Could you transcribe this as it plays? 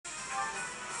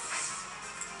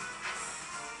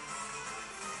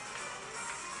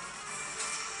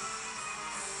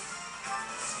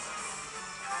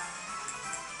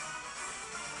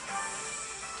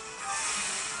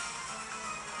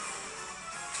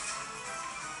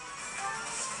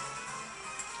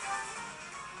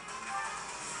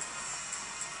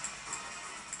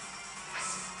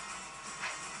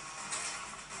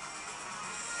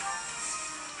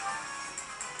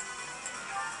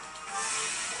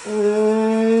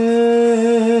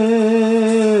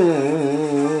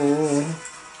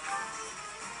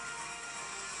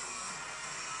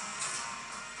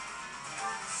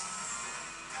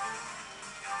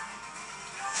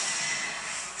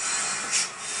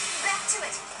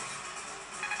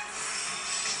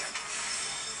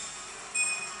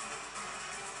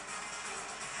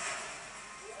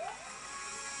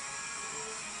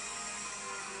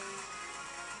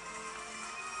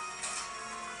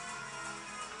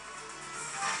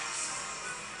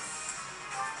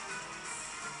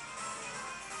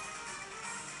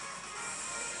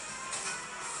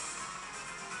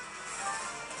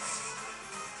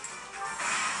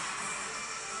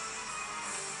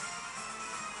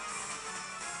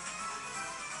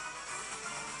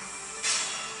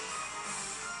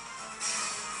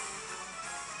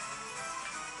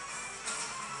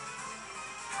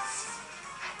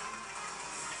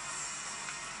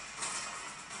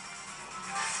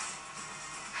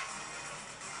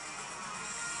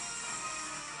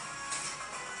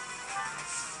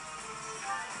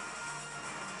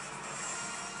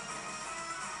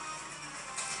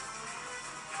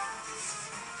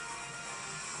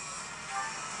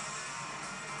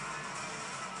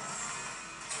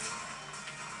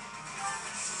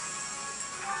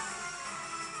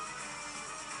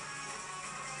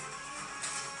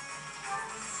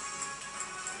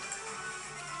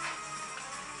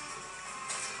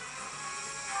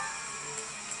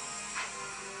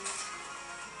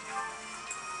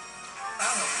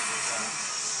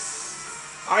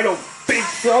I don't think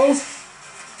so.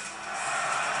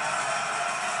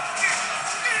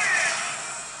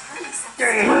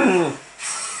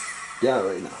 Yeah,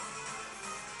 right now.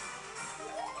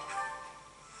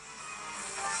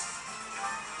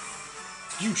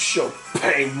 You shall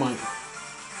pay money.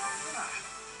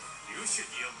 You should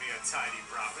yield me a tidy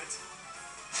profit.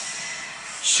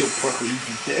 She'll probably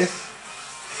be dead.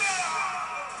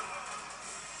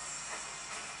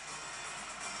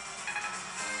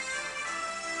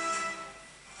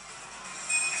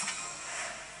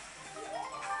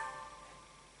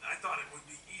 I thought it would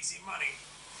be easy money.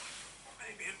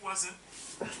 Maybe it wasn't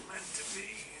meant to be.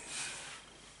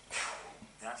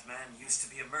 That man used to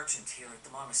be a merchant here at the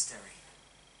monastery.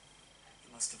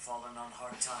 He must have fallen on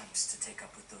hard times to take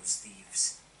up with those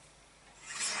thieves.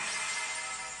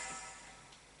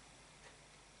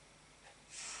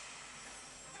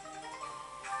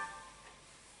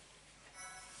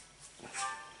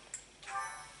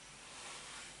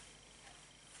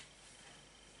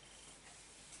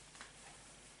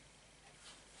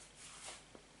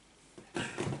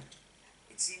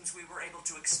 It seems we were able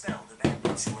to expel the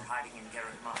bandits who were hiding in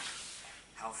Garrett Mine.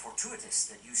 How fortuitous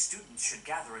that you students should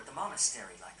gather at the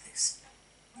monastery like this.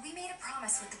 We made a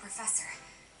promise with the professor.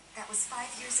 That was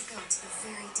 5 years ago to the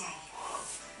very day.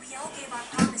 We all gave our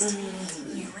promise to be meeting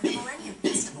here when the Millennium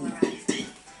Festival arrived.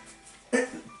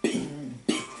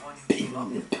 The one who came up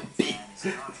with that plan is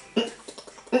not here.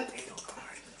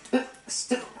 Edelgard.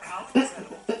 Still, how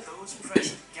incredible that those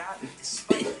present gathered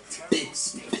despite the terrible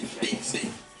state of things.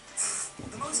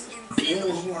 The most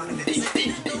incredible part of it is that they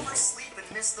didn't oversleep and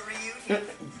miss the reunion.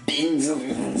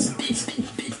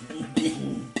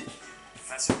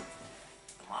 Professor,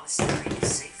 the monastery is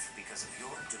safe because of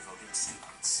your devoted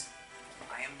students.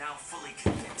 I am now fully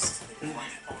convinced that you are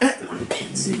the only one who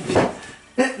can save it.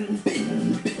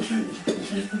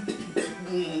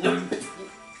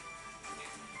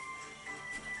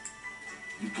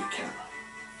 You get camera.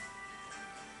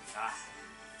 Ah,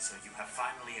 so you have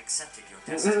finally accepted your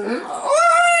destiny.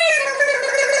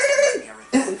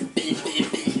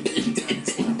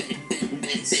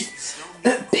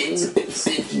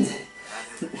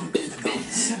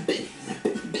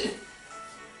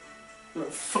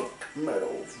 Fuck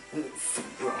metal.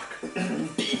 Fuck rock.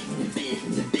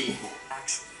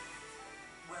 Actually,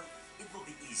 well, it will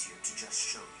be easier to just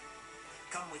show you.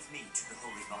 Come with me to the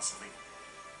Holy Mausoleum.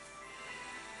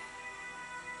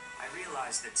 I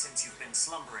realize that since you've been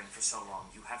slumbering for so long,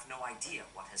 you have no idea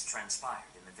what has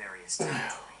transpired in the various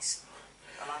territories.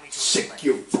 Allow me to Sick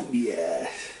explain. your booty ass.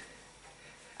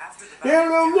 After the Yeah,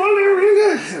 battle,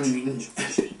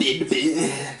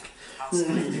 House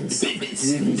Clinton suffered a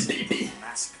series of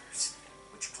massacres,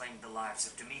 which claimed the lives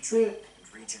of Dimitri and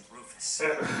Regent Rufus.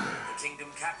 The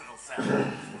kingdom capital fell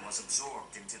and was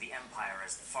absorbed into the empire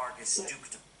as the Fargus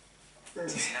Dukedom,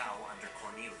 which is now under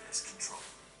Cornelia's control.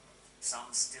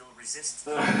 Some still resist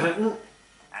the empire.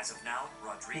 As of now,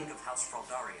 Rodrigue of House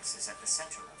Fraldarius is at the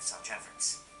center of such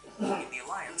efforts. In the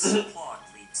alliance, Claude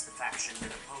leads the faction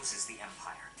that opposes the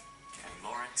empire, and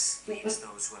Lawrence leads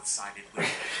those who have sided with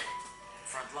him.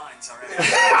 front lines are evident.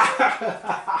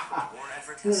 War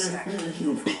effort has stagnated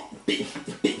overall.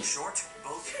 In short,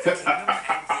 both the Kingdom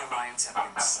and the Alliance have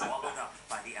been swallowed up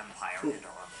by the Empire and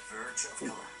are on the verge of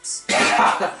collapse. We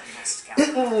must gather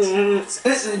our generals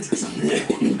and soldiers under the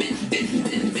order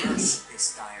and reverse this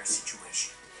dire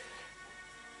situation.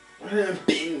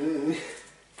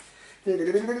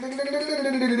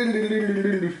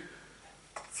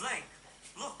 Flame,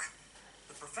 look!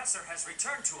 The Professor has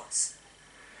returned to us.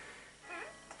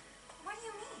 What do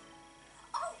you mean?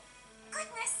 Oh,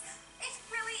 goodness! It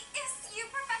really is you,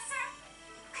 Professor!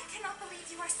 I cannot believe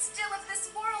you are still of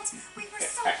this world! We were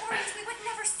so worried we would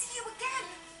never see you again!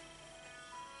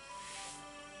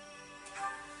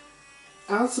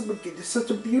 Also, such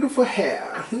a beautiful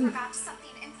hair. I forgot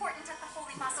something important at the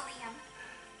Holy Mausoleum.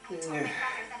 I told my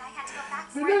brother that I had to go back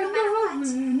for it no matter what. And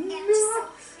so,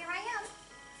 here I am.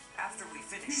 After we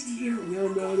finished here, we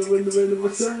were going to continue our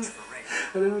search for Ray.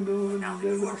 Now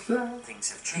in York, things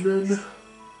have changed. We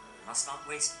must not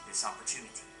waste this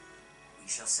opportunity. We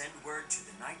shall send word to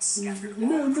the knights scattered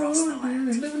all across the land.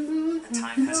 The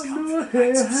time has come for the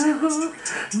Knights of Ceres to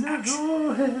return to action.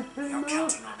 We are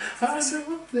counting on you, Professor.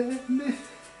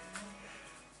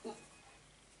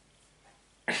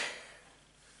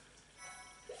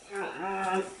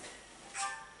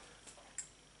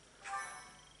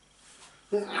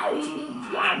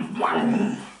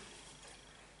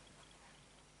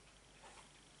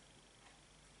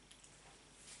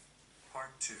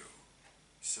 Part 2.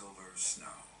 Silver Snow.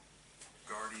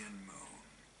 Guardian Moon.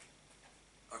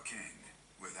 A king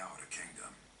without a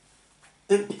kingdom.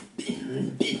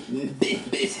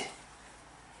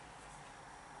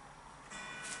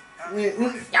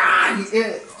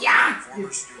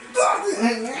 Former students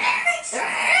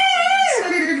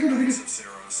of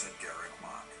Ceros at Garrick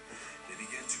Mock. They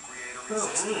begin to create a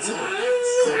resistance to take on her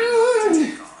imperial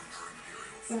forces.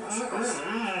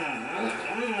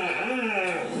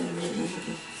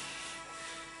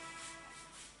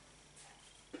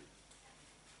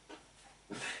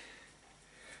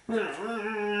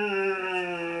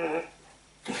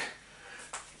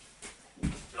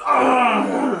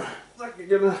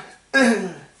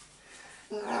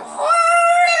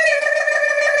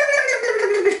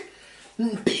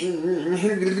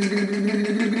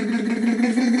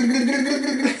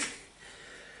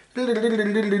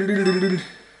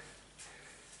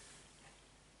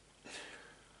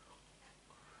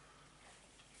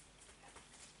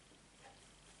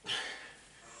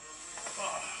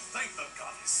 Thank the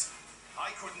goddess.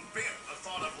 I couldn't bear the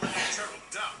thought of letting Gerald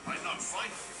down by not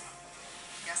finding him.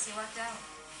 Guess you lucked out.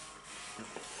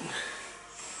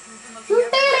 We've been looking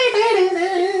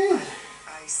everywhere.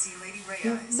 I see Lady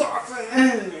Rhea is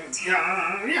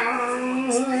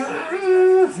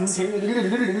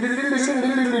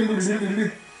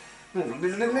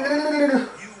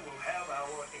You will have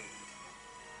our aid.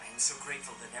 I am so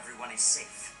grateful that everyone is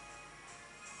safe.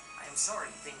 I am sorry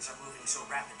things are moving so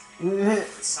rapidly.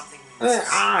 It's something we must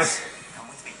discuss. Come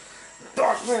with me.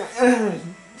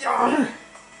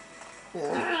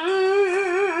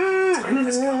 Time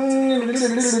has come to make a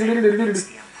stand against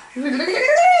the Empire.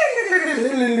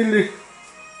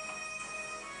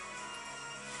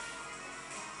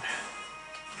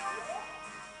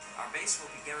 Our base will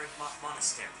be Garrick Mock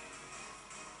Monastery.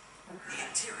 The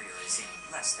interior is in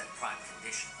less than prime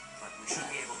condition, but we should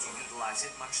be able to utilize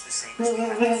it much the same as we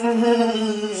have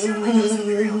before. surely those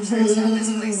Imperial troops have this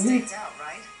place staked out,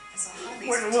 right? It's a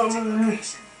highly strategic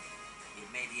location. It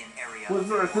may be an area What's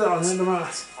where that sound in the mouth?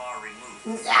 is far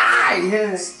removed.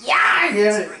 Yeah.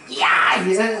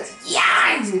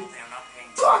 They are not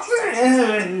paying too much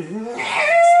attention.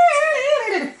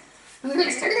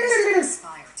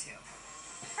 Aspire to.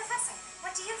 Professor,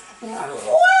 what do you think?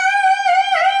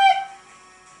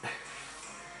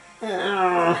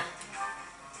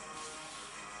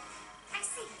 I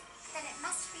see. Then it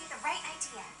must be the right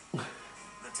idea.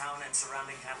 The town and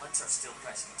surrounding hamlets are still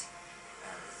present.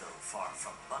 And though far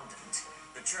from abundant,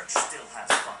 the church still has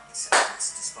funds at its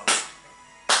disposal.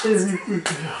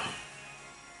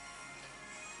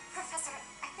 Professor,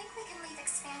 I think we can leave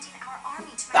expanding our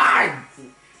army to my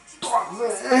In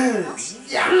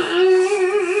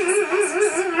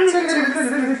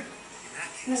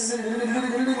that case, I have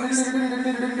a request.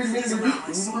 Please allow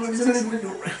my soldiers to join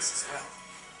your ranks as well.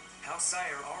 House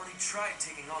Sire already tried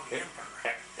taking on the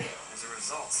Emperor. As a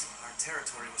result, our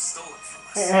territory was stolen from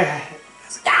us.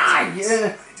 As a consequence, I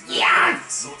do not have any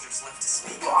soldiers left to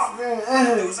speak of.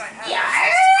 Those I have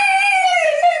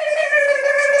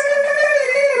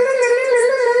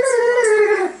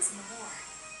in the war.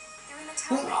 They're in the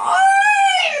town.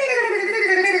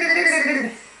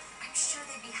 I'm sure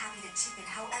they'd be happy to chip in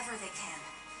however they can.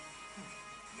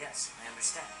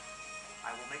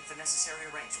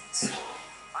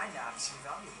 I nabbed some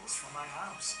valuables from my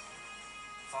house.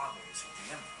 Father's with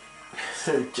the emperor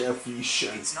now. Jeff, you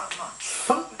should. It's not much.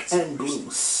 Funk but it's and worth blue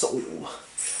soul.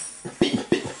 I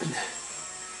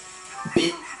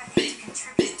don't have a bit to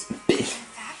contribute. In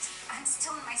fact, I'm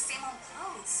still in my same old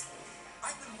clothes.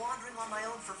 I've been wandering on my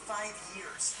own for 5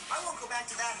 years. I won't go back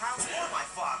to that house or my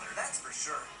father, that's for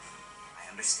sure. I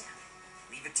understand.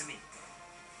 Leave it to me.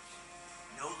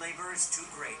 No labor is too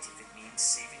great if it means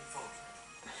saving folk.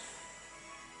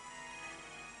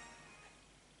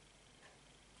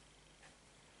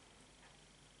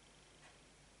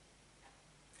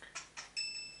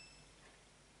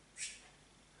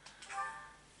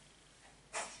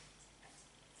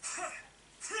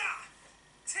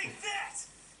 Take that!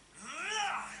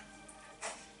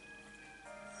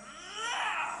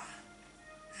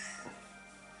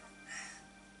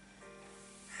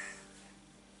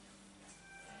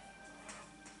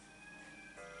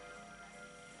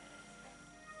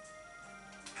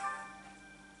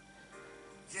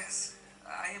 Yes,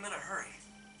 I am in a hurry.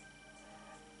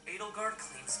 Edelgard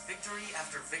claims victory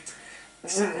after victory.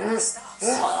 She never stops. I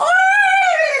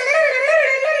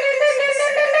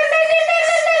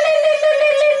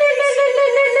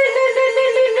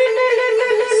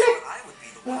would be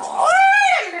the one to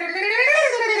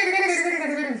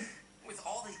with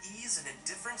all the ease and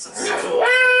indifference of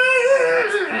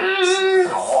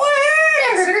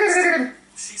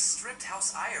she stripped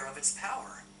House Eyre of its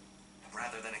power.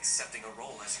 Rather than accepting a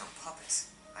role as her puppet,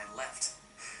 I left.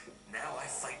 Now I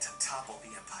fight to topple the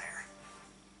Empire.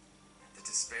 The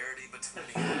disparity between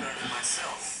Edelgard and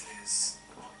myself is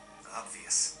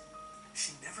obvious.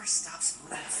 She never stops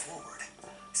moving forward,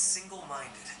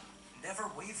 single-minded, never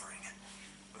wavering.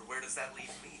 But where does that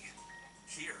leave me?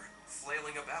 Here,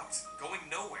 flailing about, going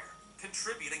nowhere,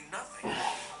 contributing nothing.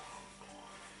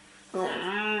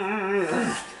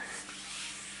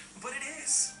 But it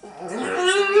is.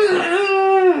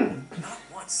 Not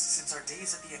once since our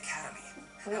days at the Academy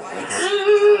have I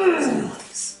experienced her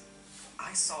abilities.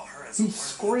 I saw her as a He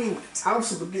screamed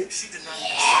out of the gate. She did not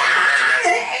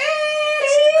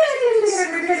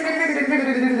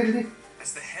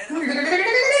as the head of the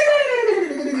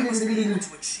I must be able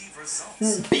to achieve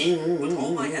results. But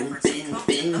all my efforts have come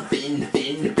to nothing.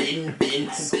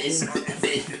 Results are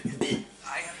everything.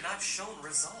 I have not shown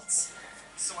results,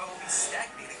 so I will be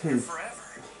stagnating here forever.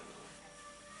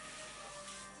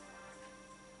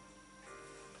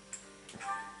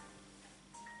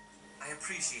 I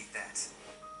appreciate that,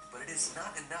 but it is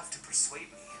not enough to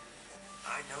persuade me.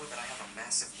 I know that I have a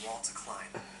massive wall to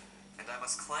climb, and I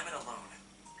must climb it alone.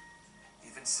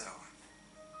 Even so,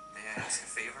 may I ask a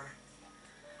favor?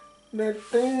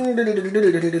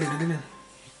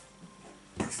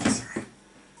 Professor,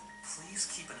 please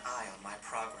keep an eye on my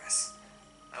progress.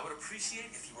 I would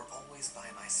appreciate if you were always by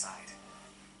my side,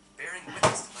 bearing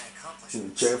witness to my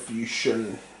accomplishments. Jeff, you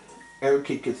shouldn't.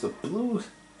 Eric gets a blue.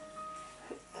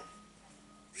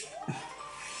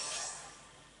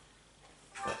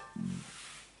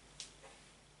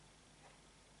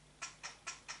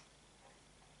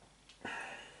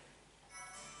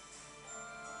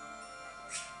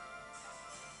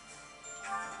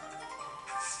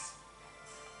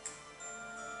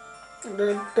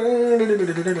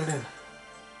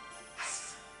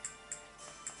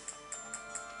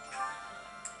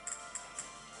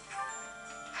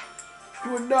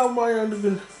 Do it now, my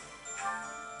undergun.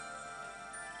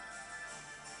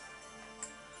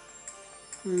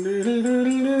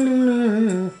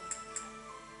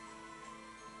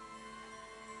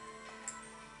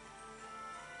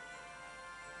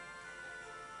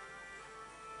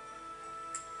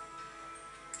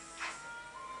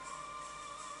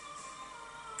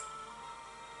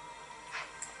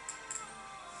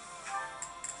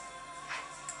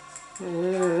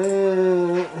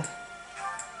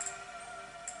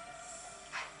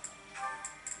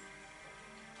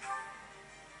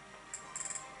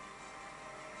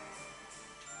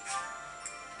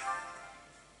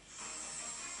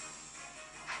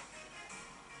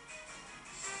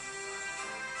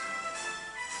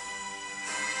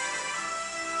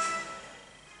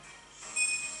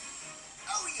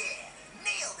 Oh yeah,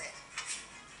 nailed it!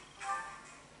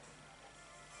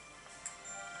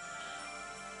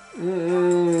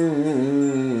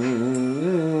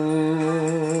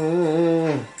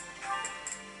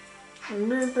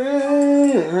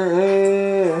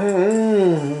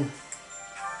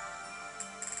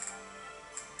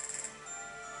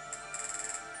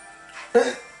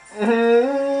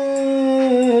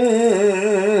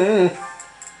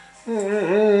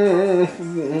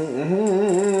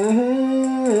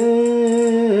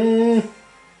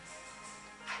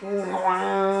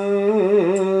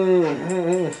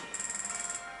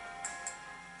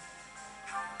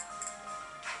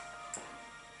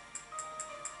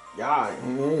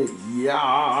 Yeah.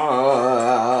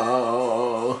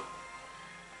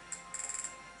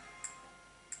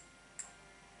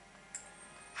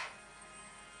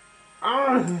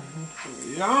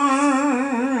 Yeah.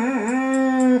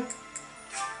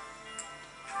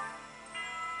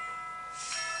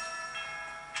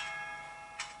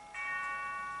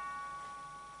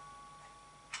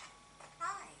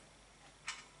 Hi.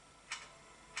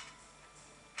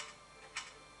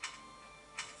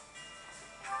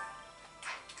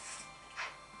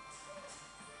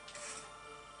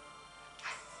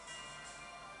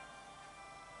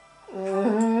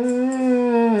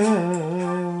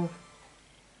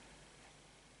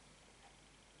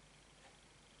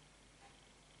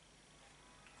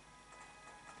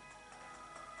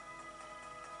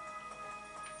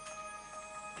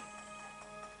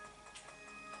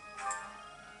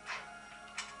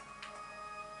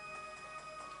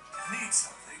 Need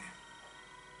something?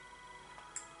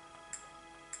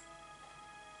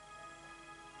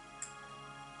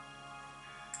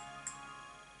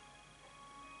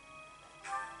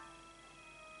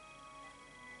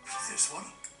 This one?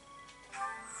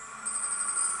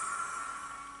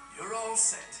 You're all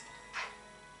set.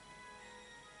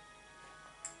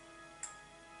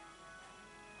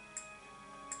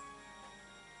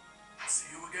 See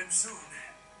you again soon.